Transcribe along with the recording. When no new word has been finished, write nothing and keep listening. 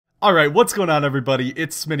Alright, what's going on everybody?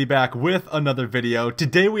 It's Smitty back with another video.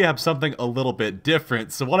 Today we have something a little bit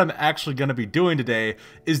different. So what I'm actually going to be doing today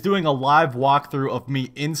is doing a live walkthrough of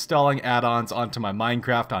me installing add-ons onto my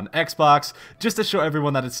Minecraft on Xbox, just to show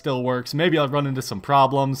everyone that it still works. Maybe I'll run into some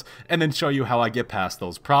problems, and then show you how I get past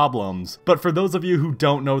those problems. But for those of you who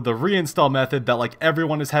don't know, the reinstall method that like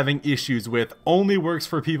everyone is having issues with only works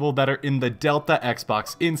for people that are in the Delta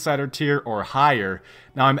Xbox Insider tier or higher.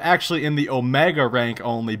 Now I'm actually in the Omega rank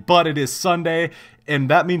only, but it is Sunday, and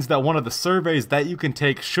that means that one of the surveys that you can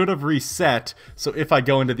take should have reset. So if I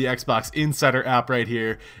go into the Xbox Insider app right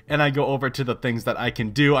here, and I go over to the things that I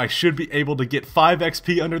can do, I should be able to get 5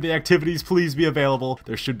 XP under the activities please be available.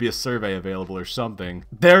 There should be a survey available or something.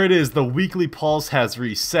 There it is, the weekly pulse has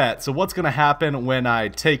reset. So what's gonna happen when I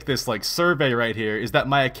take this like survey right here is that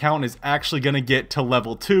my account is actually gonna get to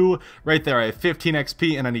level 2. Right there I have 15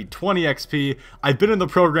 XP and I need 20 XP. I've been in the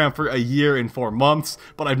program for a year and 4 months,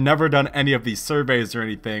 but I've never done any of these surveys or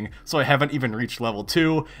anything, so I haven't even reached level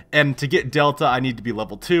 2, and to get Delta I need to be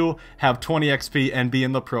level 2, have 20 XP, and be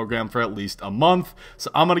in the program for at least a month.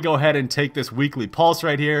 So I'm gonna go ahead and take this weekly pulse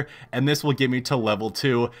right here, and this will get me to level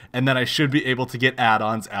 2, and then I should be able to get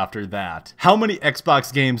add-ons after that. How many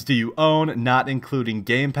Xbox games do you own, not including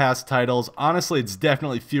Game Pass titles? Honestly, it's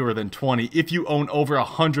definitely fewer than 20. If you own over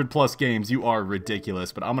 100 plus games, you are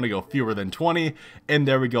ridiculous, but I'm gonna go fewer than 20, and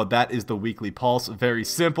there we go. That is the weekly pulse. Very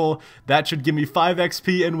simple. That should give me 5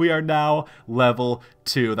 XP, and we are now level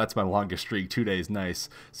 2. That's my longest streak, 2 days, nice.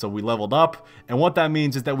 So we leveled up, and what that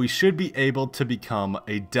means is that we should be able to become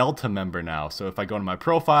a Delta member now. So if I go to my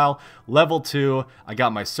profile, level 2, I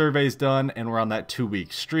got my surveys done, and we're on that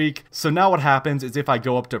 2-week streak. So now what happens is if I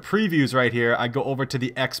go up to previews right here, I go over to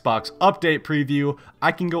the Xbox update preview,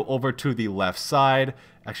 I can go over to the left side.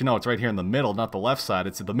 Actually, no, it's right here in the middle, not the left side.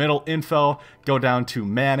 It's in the middle, info, go down to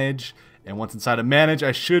manage, and once inside of manage,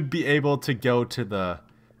 I should be able to go to the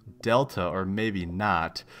Delta, or maybe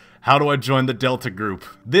not. How do I join the Delta group?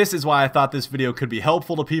 This is why I thought this video could be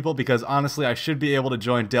helpful to people, because honestly I should be able to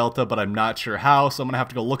join Delta, but I'm not sure how, so I'm gonna have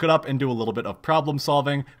to go look it up and do a little bit of problem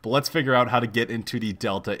solving. But let's figure out how to get into the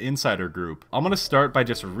Delta Insider group. I'm gonna start by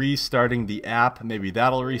just restarting the app. Maybe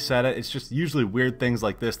that'll reset it. It's just usually weird things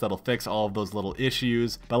like this that'll fix all of those little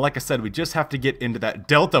issues. But like I said, we just have to get into that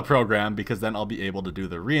Delta program, because then I'll be able to do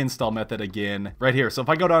the reinstall method again right here. So if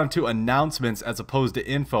I go down to announcements as opposed to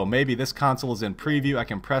info, maybe this console is in preview, I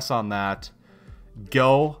can press on that,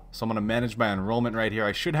 go. So I'm going to manage my enrollment right here.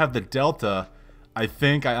 I should have the Delta, I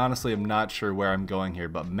think. I honestly am not sure where I'm going here,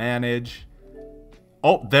 but manage.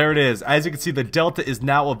 Oh, there it is. As you can see, the Delta is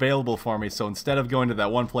now available for me. So instead of going to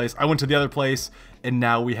that one place, I went to the other place, and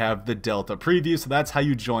now we have the Delta preview. So that's how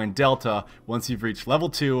you join Delta once you've reached level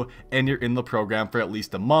 2 and you're in the program for at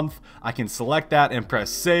least a month. I can select that and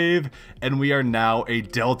press save, and we are now a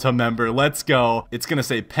Delta member. Let's go. It's gonna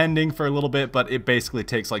say pending for a little bit, but it basically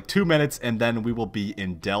takes like 2 minutes, and then we will be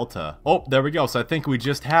in Delta. Oh, there we go. So I think we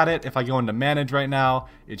just had it. If I go into manage right now,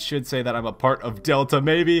 it should say that I'm a part of Delta,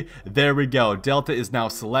 maybe. There we go. Delta is now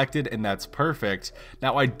selected, and that's perfect.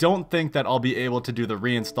 Now I don't think that I'll be able to do the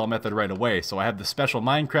reinstall method right away. So I have the special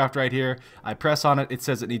Minecraft right here. I press on it, it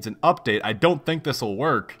says it needs an update. I don't think this will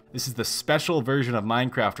work. This is the special version of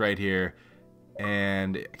Minecraft right here.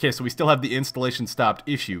 And okay, so we still have the installation stopped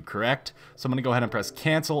issue, correct? So I'm gonna go ahead and press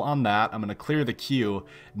cancel on that. I'm gonna clear the queue.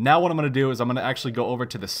 Now what I'm gonna do is I'm gonna actually go over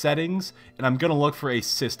to the settings, and I'm gonna look for a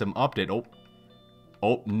system update.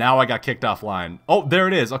 Oh, now I got kicked offline. Oh, there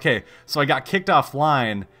it is. Okay, so I got kicked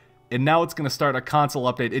offline, and now it's going to start a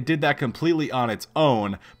console update. It did that completely on its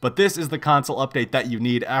own, but this is the console update that you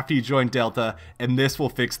need after you join Delta, and this will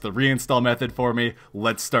fix the reinstall method for me.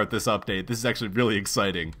 Let's start this update. This is actually really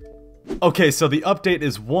exciting. Okay, so the update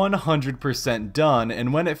is 100% done,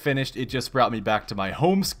 and when it finished, it just brought me back to my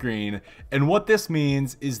home screen. And what this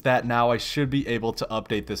means is that now I should be able to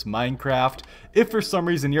update this Minecraft. If for some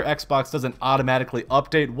reason your Xbox doesn't automatically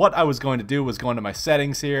update, what I was going to do was go into my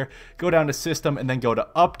settings here, go down to system, and then go to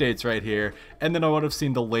updates right here, and then I would have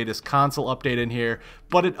seen the latest console update in here,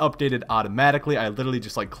 but it updated automatically. I literally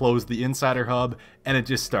just like closed the Insider Hub, and it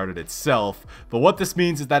just started itself. But what this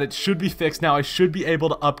means is that it should be fixed now. I should be able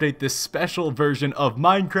to update this special version of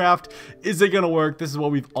Minecraft. Is it gonna work? This is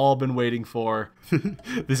what we've all been waiting for.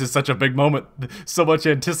 This is such a big moment. So much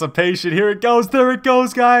anticipation. Here it goes. There it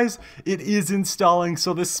goes, guys. It is installing.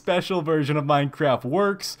 So this special version of Minecraft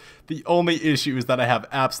works. The only issue is that I have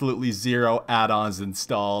absolutely zero add-ons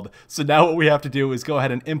installed. So now what we have to do is go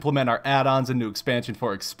ahead and implement our add-ons into Expansion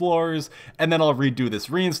for Explorers, and then I'll redo this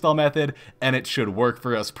reinstall method, and it should work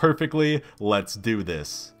for us perfectly. Let's do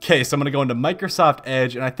this. Okay, so I'm gonna go into Microsoft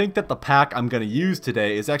Edge, and I think that the pack I'm gonna use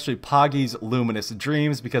today is actually Poggy's Luminous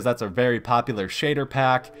Dreams, because that's a very popular shader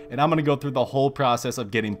pack, and I'm gonna go through the whole process of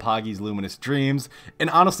getting Poggy's Luminous Dreams. And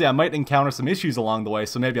honestly, I might encounter some issues along the way,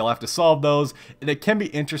 so maybe I'll have to solve those. And it can be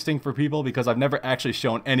interesting for people because I've never actually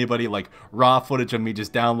shown anybody like raw footage of me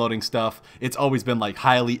just downloading stuff. It's always been like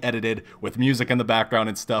highly edited with music in the background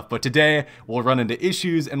and stuff. But today we'll run into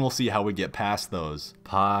issues and we'll see how we get past those.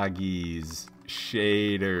 Poggy's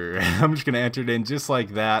shader. I'm just gonna enter it in just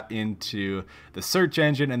like that into the search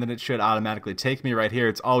engine, and then it should automatically take me right here.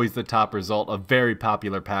 It's always the top result, a very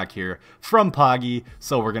popular pack here from Poggy,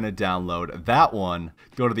 so we're gonna download that one.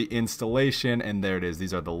 Go to the installation, and there it is.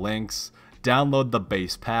 These are the links. Download the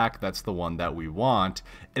base pack, that's the one that we want,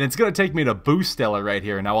 and it's going to take me to Boostellar right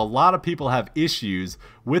here. Now a lot of people have issues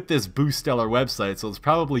with this Boostellar website, so it's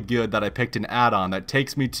probably good that I picked an add-on that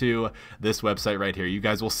takes me to this website right here. You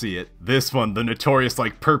guys will see it. This one, the notorious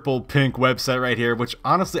like purple pink website right here, which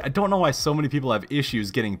honestly I don't know why so many people have issues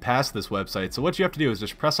getting past this website. So what you have to do is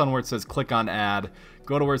just press on where it says click on add,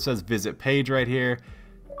 go to where it says visit page right here.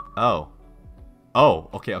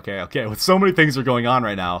 Okay. With so many things are going on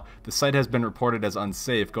right now, the site has been reported as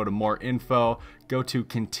unsafe. Go to more info, go to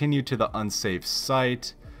continue to the unsafe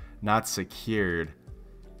site, not secured.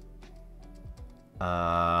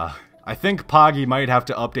 I think Poggy might have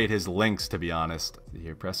to update his links, to be honest.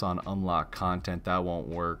 Here, press on unlock content, that won't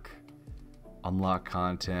work. Unlock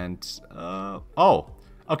content,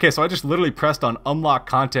 okay, so I just literally pressed on unlock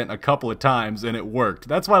content a couple of times and it worked.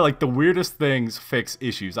 That's why like the weirdest things fix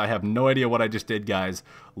issues. I have no idea what I just did, guys.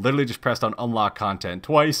 Literally just pressed on unlock content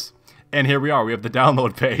twice. And here we are, we have the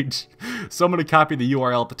download page. So I'm gonna copy the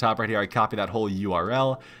URL at the top right here. I copy that whole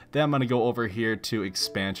URL. Then I'm gonna go over here to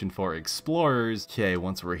Expansion for Explorers. Okay,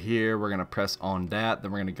 once we're here, we're gonna press on that.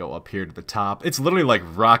 Then we're gonna go up here to the top. It's literally like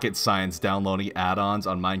rocket science downloading add-ons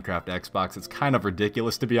on Minecraft Xbox. It's kind of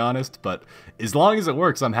ridiculous, to be honest, but as long as it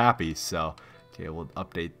works, I'm happy. So, okay, we'll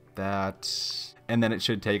update that. And then it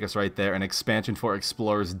should take us right there. And Expansion for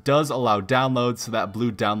Explorers does allow downloads, so that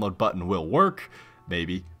blue download button will work.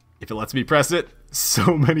 Maybe. If it lets me press it.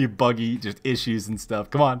 So many buggy just issues and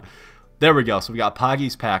stuff. Come on. There we go. So we got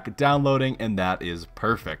Poggy's pack downloading, and that is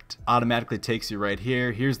perfect. Automatically takes you right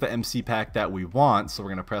here. Here's the MC pack that we want. So we're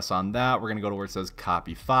going to press on that. We're going to go to where it says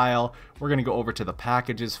copy file. We're going to go over to the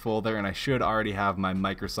packages folder, and I should already have my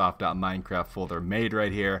Microsoft.Minecraft folder made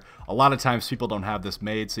right here. A lot of times people don't have this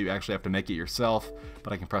made, so you actually have to make it yourself.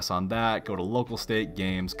 But I can press on that, go to local state,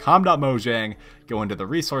 games, com.mojang, go into the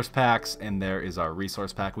resource packs, and there is our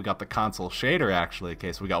resource pack. We got the console shader actually.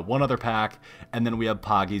 Okay, so we got one other pack, and then we have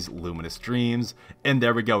Poggy's Luminous Dreams, and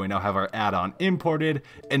there we go. We now have our add-on imported,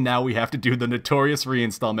 and now we have to do the notorious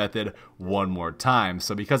reinstall method one more time.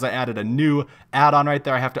 So because I added a new add-on right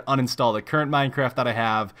there, I have to uninstall the current Minecraft that I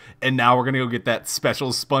have, and now we're gonna go get that special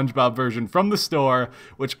SpongeBob version from the store,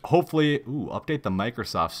 which hopefully, update the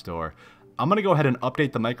Microsoft Store. I'm going to go ahead and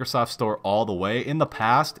update the Microsoft Store all the way. In the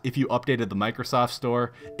past, if you updated the Microsoft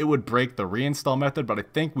Store, it would break the reinstall method, but I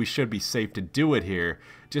think we should be safe to do it here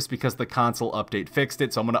just because the console update fixed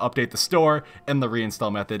it. So I'm going to update the store, and the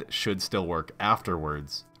reinstall method should still work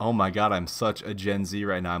afterwards. Oh my god, I'm such a Gen Z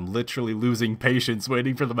right now. I'm literally losing patience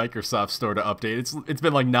waiting for the Microsoft Store to update. It's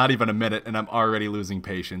been like not even a minute, and I'm already losing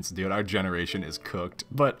patience. Dude, our generation is cooked.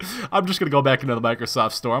 But I'm just going to go back into the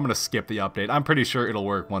Microsoft Store. I'm going to skip the update. I'm pretty sure it'll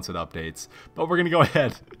work once it updates. But we're going to go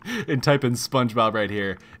ahead and type in SpongeBob right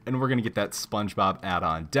here, and we're going to get that SpongeBob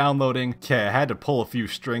add-on downloading. Okay, I had to pull a few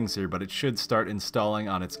strings here, but it should start installing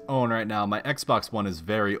on its own right now. My Xbox One is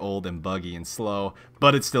very old and buggy and slow,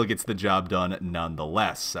 but it still gets the job done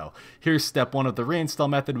nonetheless. So here's step one of the reinstall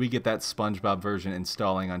method. We get that SpongeBob version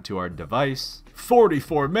installing onto our device.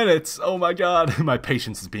 44 minutes! Oh my god, my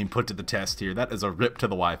patience is being put to the test here. That is a rip to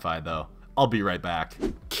the Wi-Fi though. I'll be right back.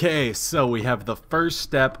 Okay, so we have the first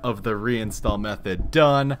step of the reinstall method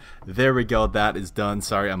done. There we go, that is done.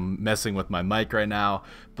 Sorry, I'm messing with my mic right now.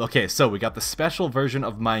 Okay, so we got the special version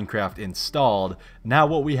of Minecraft installed. Now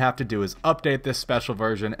what we have to do is update this special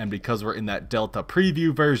version, and because we're in that Delta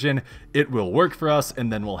preview version, it will work for us,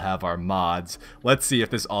 and then we'll have our mods. Let's see if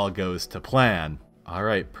this all goes to plan.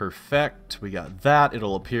 Alright, perfect. We got that.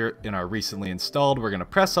 It'll appear in our recently installed. We're going to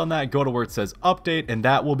press on that, go to where it says update, and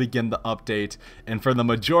that will begin the update. And for the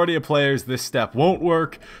majority of players, this step won't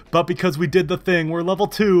work, but because we did the thing, we're level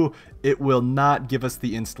 2, it will not give us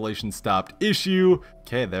the installation stopped issue.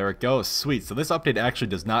 Okay, there it goes. Sweet. So this update actually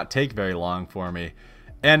does not take very long for me.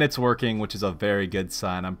 And it's working, which is a very good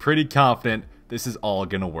sign. I'm pretty confident this is all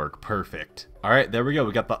gonna work perfect. Alright, there we go.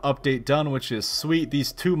 We got the update done, which is sweet.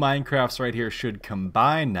 These two Minecrafts right here should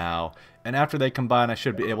combine now. And after they combine, I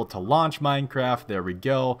should be able to launch Minecraft. There we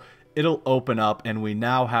go. It'll open up, and we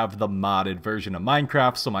now have the modded version of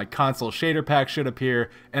Minecraft. So my console shader pack should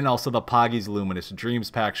appear, and also the Poggy's Luminous Dreams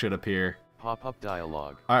pack should appear. Pop-up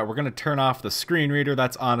dialog. Alright, we're going to turn off the screen reader.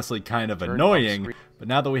 That's honestly kind of annoying. But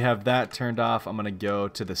now that we have that turned off, I'm going to go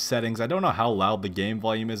to the settings. I don't know how loud the game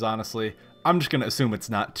volume is, honestly. I'm just going to assume it's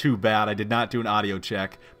not too bad. I did not do an audio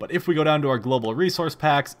check. But if we go down to our global resource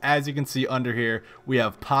packs, as you can see under here, we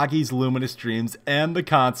have Poggy's Luminous Dreams and the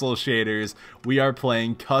console shaders. We are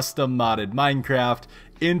playing custom modded Minecraft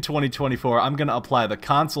in 2024. I'm going to apply the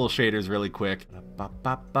console shaders really quick.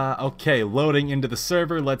 Okay, loading into the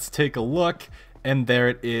server. Let's take a look. And there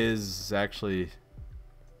it is. Actually,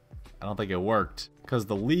 I don't think it worked, because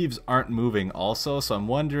the leaves aren't moving also, so I'm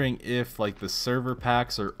wondering if like the server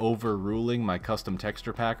packs are overruling my custom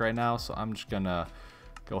texture pack right now. So I'm just gonna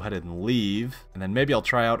go ahead and leave, and then maybe I'll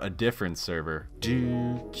try out a different server.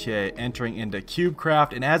 Okay, entering into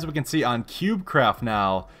CubeCraft, and as we can see on CubeCraft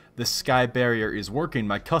now, the sky barrier is working.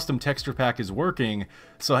 My custom texture pack is working.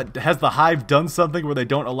 So has the Hive done something where they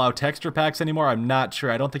don't allow texture packs anymore? I'm not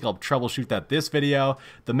sure. I don't think I'll troubleshoot that this video.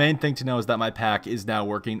 The main thing to know is that my pack is now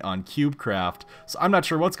working on CubeCraft. So I'm not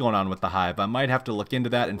sure what's going on with the Hive. I might have to look into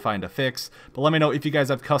that and find a fix. But let me know if you guys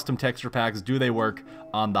have custom texture packs. Do they work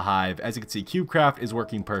on the Hive? As you can see, CubeCraft is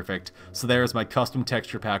working perfect. So there's my custom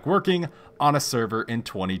texture pack working on a server in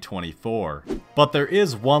 2024. But there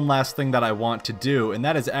is one last thing that I want to do, and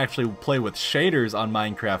that is actually play with shaders on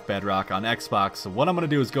Minecraft Bedrock on Xbox. So what I'm going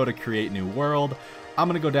to do is go to create new world. I'm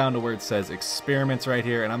going to go down to where it says experiments right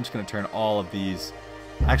here, and I'm just going to turn all of these.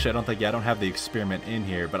 Actually, I don't have the experiment in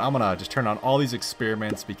here, but I'm going to just turn on all these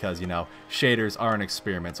experiments because, you know, shaders are an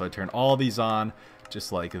experiment. So I turn all these on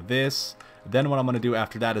just like this. Then what I'm going to do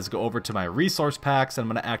after that is go over to my resource packs, and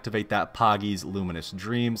I'm going to activate that Poggy's Luminous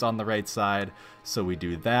Dreams on the right side. So we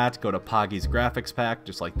do that, go to Poggy's graphics pack,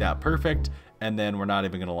 just like that, perfect. And then we're not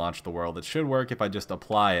even going to launch the world. It should work if I just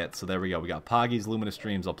apply it. So there we go. We got Poggy's Luminous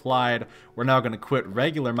Dreams applied. We're now going to quit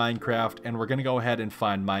regular Minecraft, and we're going to go ahead and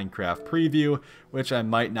find Minecraft Preview, which I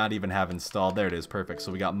might not even have installed. There it is, perfect.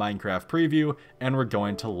 So we got Minecraft Preview, and we're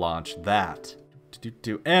going to launch that.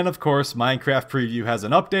 And of course, Minecraft Preview has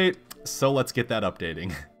an update, so let's get that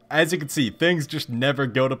updating. As you can see, things just never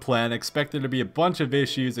go to plan. Expect there to be a bunch of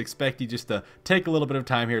issues. Expect you just to take a little bit of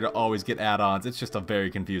time here to always get add-ons. It's just a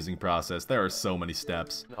very confusing process. There are so many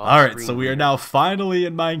steps. Alright, so we are now finally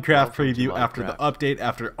in Minecraft Preview after the update,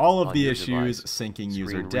 after all of the issues, syncing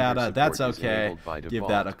user data. That's okay. Give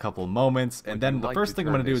that a couple moments. And then the first thing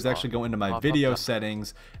I'm going to do is actually go into my video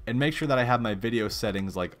settings and make sure that I have my video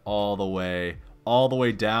settings like all the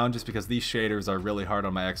way down, just because these shaders are really hard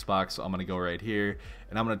on my Xbox. So I'm gonna go right here,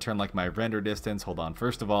 and I'm gonna turn like my render distance. Hold on,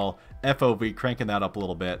 first of all, FOV, cranking that up a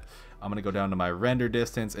little bit. I'm gonna go down to my render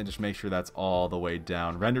distance and just make sure that's all the way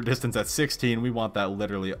down. Render distance at 16, we want that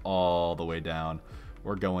literally all the way down.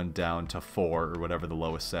 We're going down to 4, or whatever the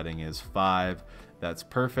lowest setting is, 5. That's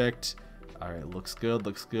perfect. Alright, looks good,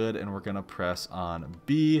 and we're gonna press on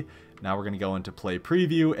B. Now we're going to go into play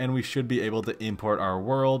preview, and we should be able to import our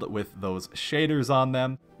world with those shaders on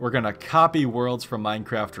them. We're going to copy worlds from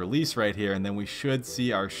Minecraft release right here, and then we should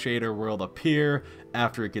see our shader world appear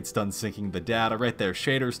after it gets done syncing the data. Right there,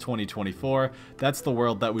 shaders 2024. That's the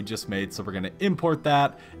world that we just made, so we're going to import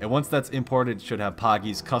that, and once that's imported, it should have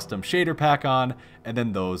Poggy's custom shader pack on, and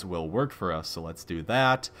then those will work for us. So let's do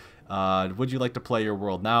that. Would you like to play your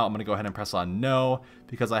world now? I'm going to go ahead and press on no,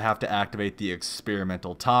 because I have to activate the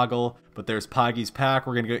experimental toggle. But there's Poggy's pack.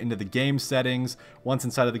 We're going to go into the game settings. Once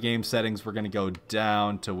inside of the game settings, we're going to go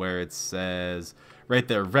down to where it says right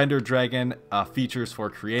there, Render Dragon, features for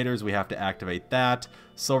creators. We have to activate that.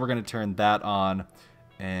 So we're going to turn that on.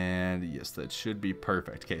 And yes, that should be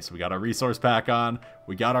perfect. Okay, so we got our resource pack on.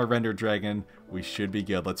 We got our Render Dragon. We should be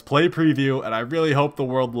good. Let's play preview, and I really hope the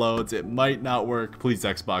world loads. It might not work. Please,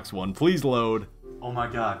 Xbox One, please load. Oh my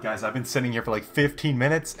god, guys, I've been sitting here for like 15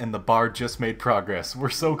 minutes, and the bar just made progress.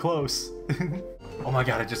 We're so close. Oh my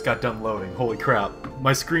god, it just got done loading. Holy crap.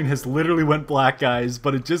 My screen has literally went black, guys,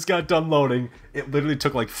 but it just got done loading. It literally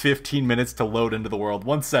took like 15 minutes to load into the world.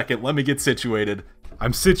 1 second, let me get situated.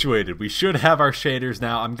 I'm situated. We should have our shaders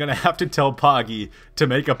now. I'm gonna have to tell Poggy to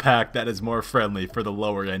make a pack that is more friendly for the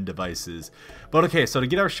lower end devices. But okay, so to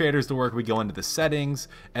get our shaders to work, we go into the settings,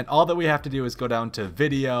 and all that we have to do is go down to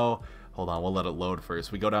video, Hold on, we'll let it load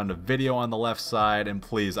first. We go down to video on the left side, and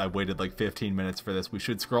please, I waited like 15 minutes for this. We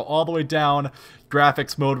should scroll all the way down.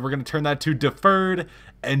 Graphics mode, we're going to turn that to deferred,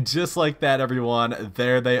 and just like that, everyone,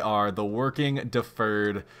 there they are, the working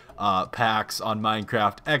deferred packs on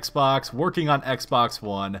Minecraft Xbox, working on Xbox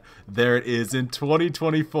One. There it is in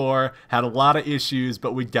 2024. Had a lot of issues,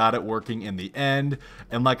 but we got it working in the end.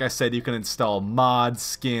 And like I said, you can install mods,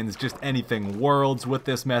 skins, just anything, worlds with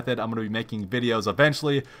this method. I'm going to be making videos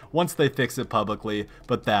eventually once they fix it publicly,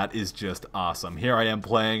 but that is just awesome. Here I am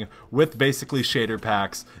playing with basically shader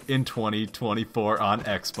packs in 2024 on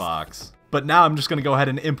Xbox. But now I'm just going to go ahead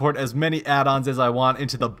and import as many add-ons as I want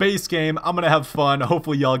into the base game. I'm going to have fun.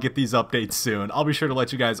 Hopefully y'all get these updates soon. I'll be sure to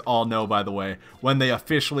let you guys all know, by the way, when they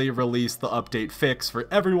officially release the update fix for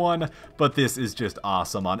everyone. But this is just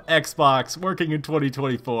awesome on Xbox, working in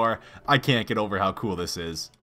 2024. I can't get over how cool this is.